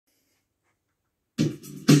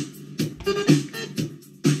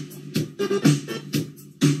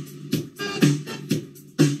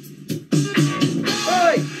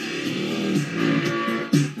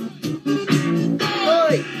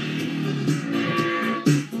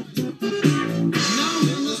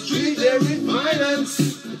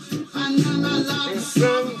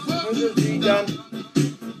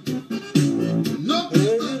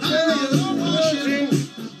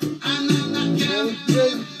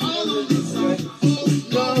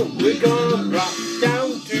No, we're gonna rock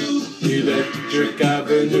down to Electric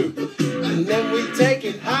Avenue, and then we take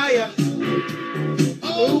it higher.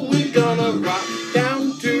 Oh, we're gonna rock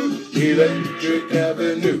down to Electric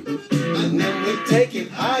Avenue, and then we take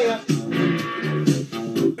it higher.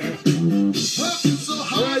 Working so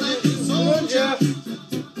hard like a soldier,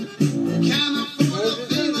 can't afford a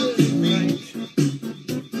thing of range.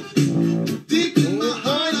 Deep in my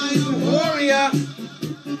heart I am a warrior,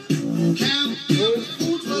 can't afford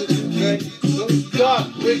food for the cake. Oh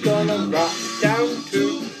God, we're gonna rock down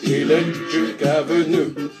to Electric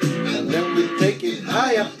Avenue, and then we take it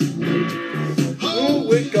higher. Oh,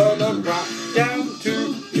 we're gonna rock down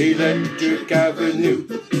to Electric Avenue,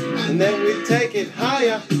 and then we take it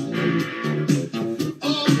higher.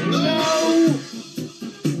 Oh no,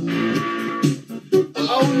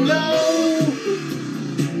 Oh no!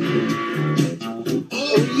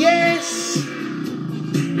 Oh yes!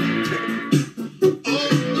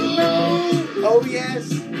 No! Oh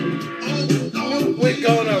yes! Oh, we're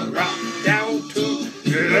gonna rock down to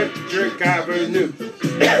Electric Avenue,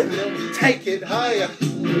 and then we take it higher.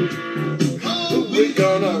 We're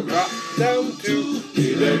gonna rock down to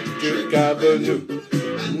Electric Avenue,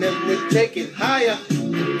 and then we take it higher.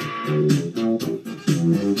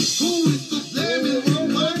 who is to blame in one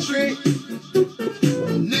country?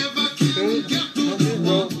 Never can we get to the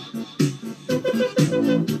one.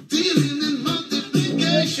 Dealing in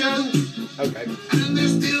multiplication, Okay. and they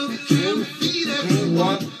still can't feed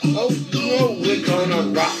everyone. Oh no, we're gonna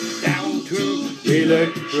rock down to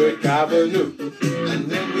Electric Avenue, and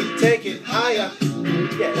then we take it higher.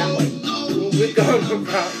 Yeah, that way. We're gonna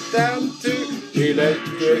rock down to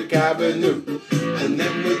Electric Avenue, and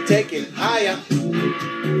then we take it higher.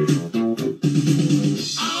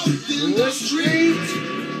 Out in In the street,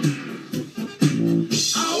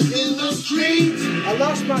 out in the street, I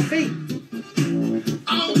lost my feet.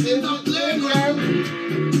 out in the playground,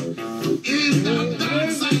 in the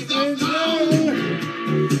dark side of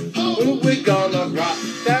town. Oh, we're gonna rock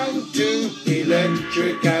down to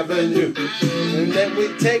Electric Avenue, and then we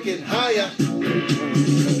take it higher.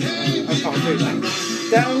 I can't do that.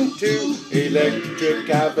 Down to Electric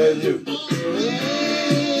Avenue.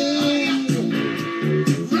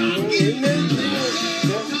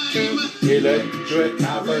 Electric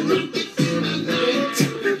Avenue.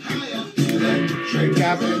 Electric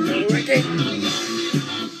Avenue again.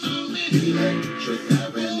 Electric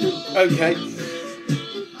Avenue. Okay.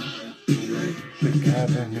 Electric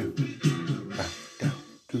Avenue.